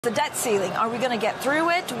The debt ceiling, are we going to get through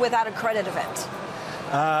it without a credit event?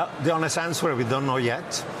 The honest answer, we don't know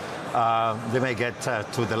yet. They may get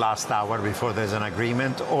to the last hour before there's an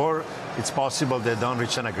agreement, or it's possible they don't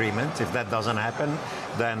reach an agreement. If that doesn't happen,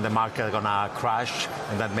 then the market is going to crash,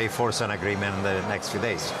 and that may force an agreement in the next few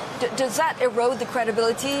days. Does that erode the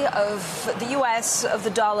credibility of the U.S., of the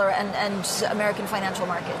dollar, and American financial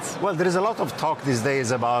markets? Well, there is a lot of talk these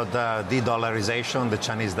days about de-dollarization. The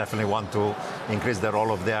Chinese definitely want to increase the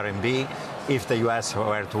role of the RMB. If the U.S.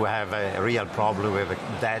 were to have a real problem with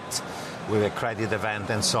debt, with a credit event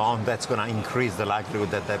and so on, that's going to increase the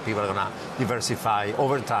likelihood that people are going to diversify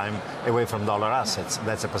over time away from dollar assets.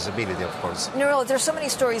 That's a possibility, of course. Nouriel, there's so many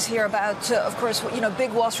stories here about, of course,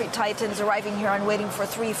 big Wall Street titans arriving here and waiting for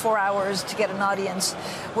 3-4 hours to get an audience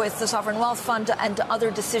with the Sovereign Wealth Fund and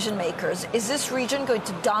other decision makers. Is this region going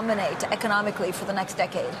to dominate economically for the next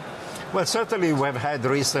decade? Well, certainly we've had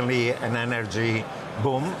recently an energy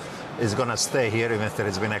boom. Is going to stay here even if there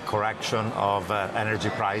has been a correction of energy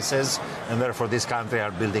prices, and therefore this country are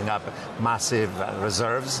building up massive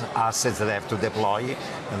reserves, assets that they have to deploy,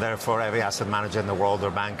 and therefore every asset manager in the world or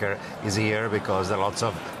banker is here because there are lots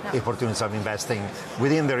of opportunities of investing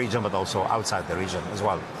within the region but also outside the region as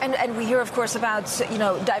well. And we hear, of course, about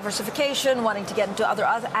diversification, wanting to get into other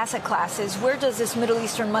asset classes. Where does this Middle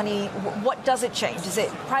Eastern money, what does it change? Is it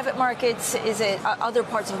private markets? Is it other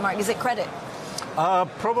parts of the market? Is it credit?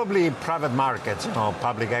 Probably private markets.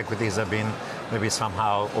 Public equities have been maybe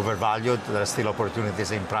somehow overvalued. There are still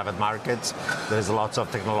opportunities in private markets. There's lots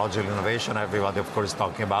of technological innovation. Everybody, of course, is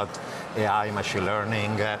talking about AI, machine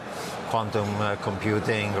learning, quantum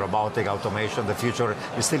computing, robotic automation. The future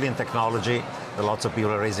is still in technology. There are lots of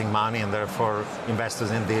people are raising money, and therefore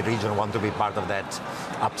investors in the region want to be part of that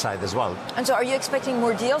upside as well. And so are you expecting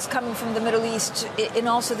more deals coming from the Middle East and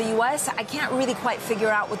also the U.S.? I can't really quite figure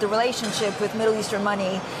out what the relationship with Middle Eastern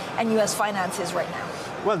money and U.S. finance is right now.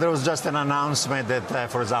 Well, there was just an announcement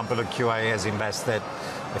that, for example, QIA has invested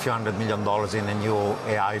a few $100 million in a new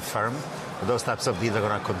AI firm. Those types of deals are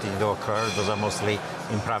going to continue to occur. Those are mostly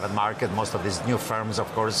in private market. Most of these new firms,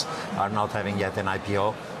 of course, are not having yet an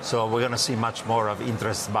IPO. So we're going to see much more of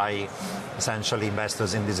interest by essentially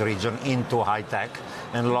investors in this region into high tech.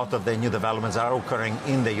 And a lot of the new developments are occurring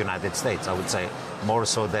in the United States, I would say, more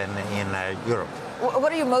so than in Europe.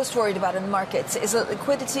 What are you most worried about in the markets? Is it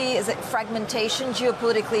liquidity? Is it fragmentation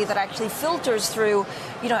geopolitically that actually filters through,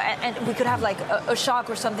 and we could have like a shock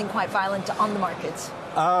or something quite violent on the markets?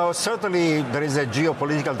 Certainly there is a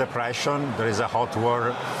geopolitical depression. There is a hot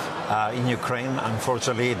war in Ukraine.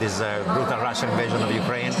 Unfortunately, this brutal Russian invasion of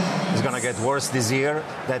Ukraine is going to get worse this year.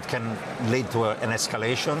 That can lead to an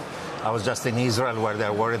escalation. I was just in Israel where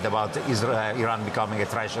they're worried about Iran becoming a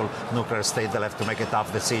threshold nuclear state. They'll have to make a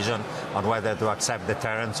tough decision on whether to accept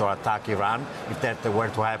deterrence or attack Iran. If that were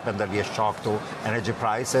to happen, there'll be a shock to energy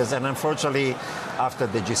prices. And unfortunately, after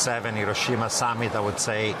the G7 Hiroshima summit, I would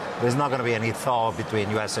say there's not going to be any thaw between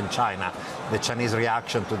US and China. The Chinese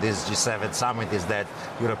reaction to this G7 summit is that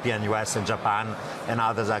European, US and Japan and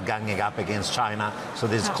others are ganging up against China. So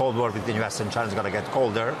this Cold War between US and China is going to get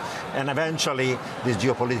colder. And eventually, these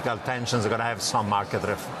geopolitical tensions are going to have some market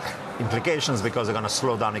implications because they're going to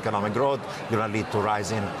slow down economic growth, they're going to lead to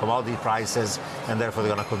rising commodity prices, and therefore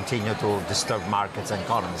they're going to continue to disturb markets and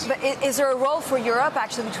economies. But is there a role for Europe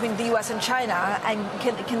actually between the US and China, and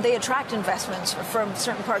can they attract investments from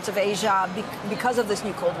certain parts of Asia because of this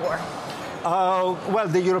new Cold War? Well,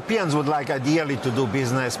 the Europeans would like ideally to do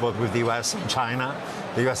business both with the US and China.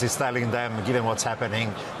 The US is telling them, given what's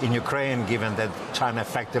happening in Ukraine, given that China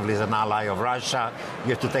effectively is an ally of Russia, you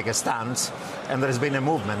have to take a stance. And there's been a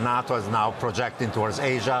movement. NATO is now projecting towards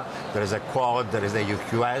Asia. There is a Quad, there is a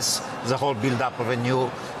US. There's a whole build-up of a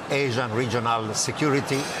new Asian regional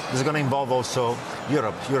security. This is going to involve also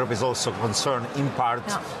Europe. Europe is also concerned in part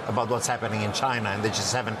about what's happening in China, and the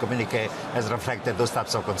G7 communique has reflected those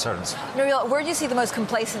types of concerns. Nouriel, where do you see the most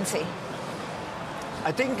complacency?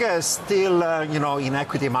 I think still, in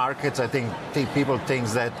equity markets, I think people think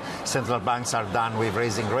that central banks are done with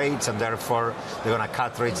raising rates and therefore they're going to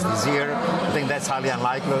cut rates this year. I think that's highly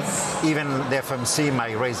unlikely. Even the FMC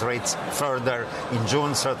might raise rates further in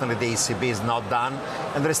June. Certainly the ECB is not done.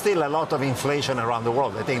 And there's still a lot of inflation around the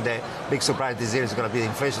world. I think the big surprise this year is going to be the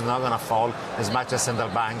inflation is not going to fall as much as central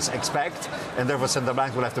banks expect. And therefore central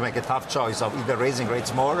banks will have to make a tough choice of either raising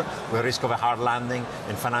rates more with risk of a hard landing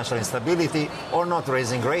and financial instability, or not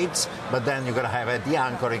raising rates, but then you're going to have a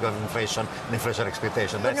de-anchoring of inflation and inflation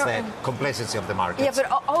expectation. That's the complacency of the market. Yeah, but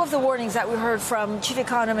all of the warnings that we heard from chief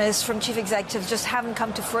economists, from chief executives, just haven't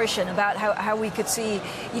come to fruition about how we could see,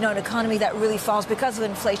 an economy that really falls because of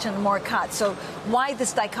inflation and more cuts. So why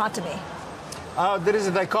this dichotomy? There is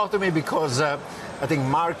a dichotomy because I think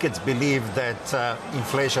markets believe that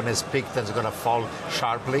inflation has peaked and is going to fall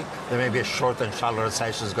sharply. There may be a short and shallow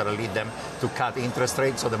recession is going to lead them to cut interest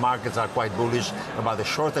rates. So the markets are quite bullish about a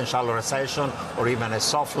short and shallow recession or even a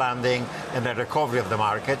soft landing and a recovery of the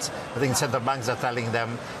markets. I think central banks are telling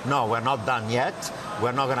them, no, we're not done yet.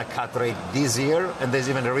 We're not going to cut rate this year. And there's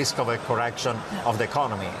even a risk of a correction of the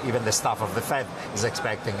economy. Even the staff of the Fed is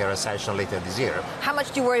expecting a recession later this year. How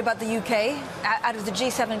much do you worry about the UK? Out of the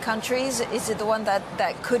G7 countries, is it the one that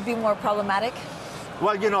could be more problematic?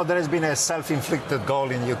 Well, there has been a self-inflicted goal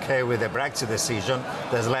in the UK with the Brexit decision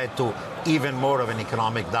that has led to even more of an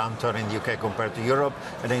economic downturn in the UK compared to Europe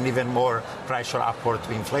and an even more pressure upward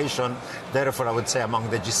to inflation. Therefore, I would say among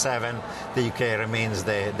the G7, the UK remains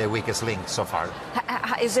the weakest link so far.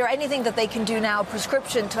 Is there anything that they can do now,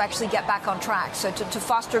 prescription, to actually get back on track, so to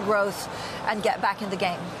foster growth and get back in the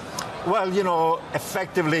game? Well,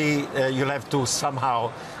 effectively, you'll have to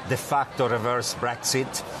somehow de facto reverse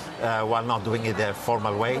Brexit while not doing it a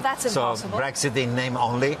formal way. Well, that's impossible. So Brexit in name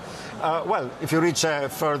only. Well, if you reach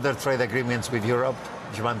further trade agreements with Europe,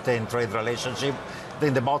 if you maintain trade relationship,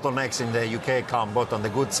 then the bottlenecks in the UK come both on the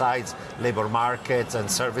good sides, labour markets and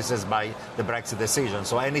services by the Brexit decision.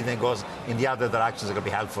 So anything goes in the other direction is going to be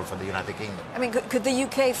helpful for the United Kingdom. I mean, could the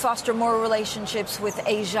UK foster more relationships with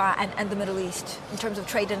Asia and the Middle East in terms of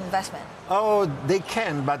trade and investment? Oh, they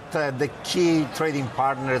can, but the key trading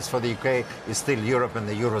partners for the UK is still Europe and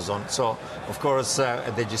the Eurozone. So, of course,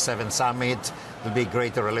 at the G7 summit, there'll be a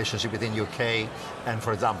greater relationship between UK and,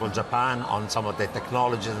 for example, Japan on some of the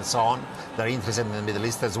technologies and so on. They're interested in the Middle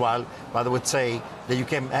East as well. But I would say the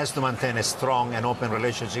UK has to maintain a strong and open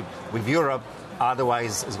relationship with Europe.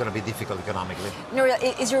 Otherwise, it's going to be difficult economically. Nouriel,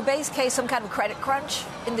 is your base case some kind of credit crunch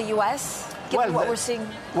in the US, given what we're seeing?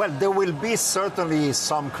 Well, there will be certainly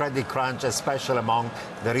some credit crunch, especially among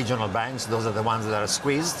the regional banks. Those are the ones that are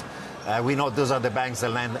squeezed. We know those are the banks that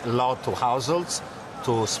lend a lot to households,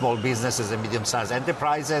 to small businesses and medium-sized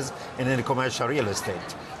enterprises, and in commercial real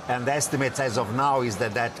estate. And the estimates as of now is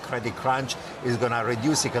that credit crunch is going to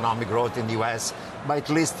reduce economic growth in the U.S. by at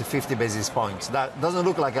least 50 basis points. That doesn't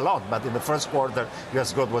look like a lot, but in the first quarter,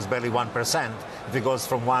 U.S. growth was barely 1%. If it goes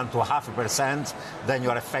from 1 to 0.5%, then you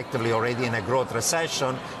are effectively already in a growth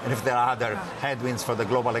recession. And if there are other headwinds for the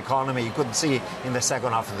global economy, you could see in the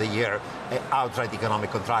second half of the year an outright economic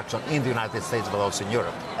contraction in the United States, but also in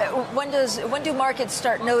Europe. When do markets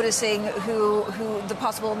start noticing who the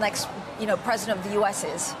possible next president of the U.S.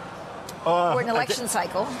 is? We're in an election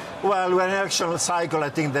cycle. Well, we're in an election cycle. I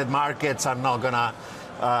think that markets are not going to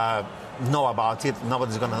know about it.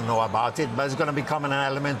 Nobody's going to know about it. But it's going to become an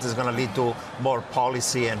element that's going to lead to more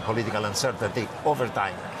policy and political uncertainty over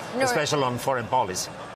time, especially on foreign policy.